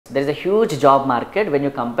there is a huge job market when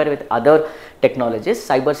you compare with other technologies.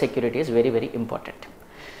 Cybersecurity is very very important.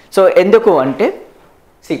 So enduku ante,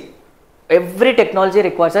 see, every technology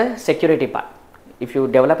requires a security part. If you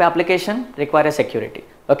develop an application, require a security.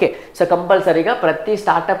 Okay, so compulsory ga prati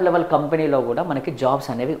startup level company lo kuda manaki jobs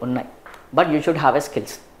అనేవి ఉన్నాయి. But you should have a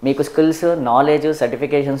skills. మీకు skills, knowledge,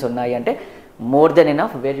 certifications ఉన్నాయి అంటే more than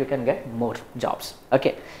enough where you can get more jobs.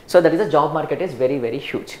 Okay, so that is the job market is very very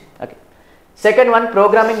huge. Okay, second one,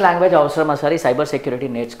 programming language అవసరమా sir ఈ cyber security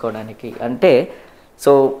నేర్చుకోవడానికి అంటే,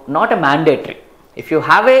 so not a mandatory. If you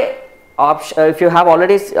have a option, if you have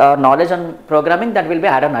already knowledge on programming, that will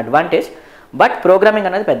be add an advantage. But programming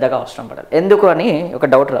అనేది పెద్దగా అవసరం పడదు. ఎందుకు అని ఒక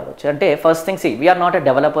డౌట్ రావచ్చు. అంటే first thing, we are not a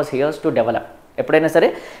developers here's to develop. ఎప్పుడైనా సరే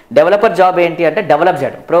డెవలపర్ జాబ్ ఏంటి అంటే డెవలప్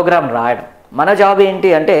చేయడం, ప్రోగ్రామ్ రాయడం. మన జాబ్ ఏంటి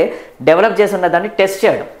అంటే డెవలప్ చేసి ఉన్న దాన్ని టెస్ట్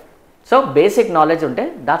చేయడం. సో బేసిక్ నాలెడ్జ్ ఉంటే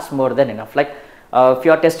that's more than enough. Like if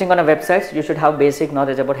you are testing on websites, you should have basic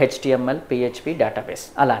knowledge about HTML, PHP, database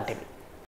అలాంటివి.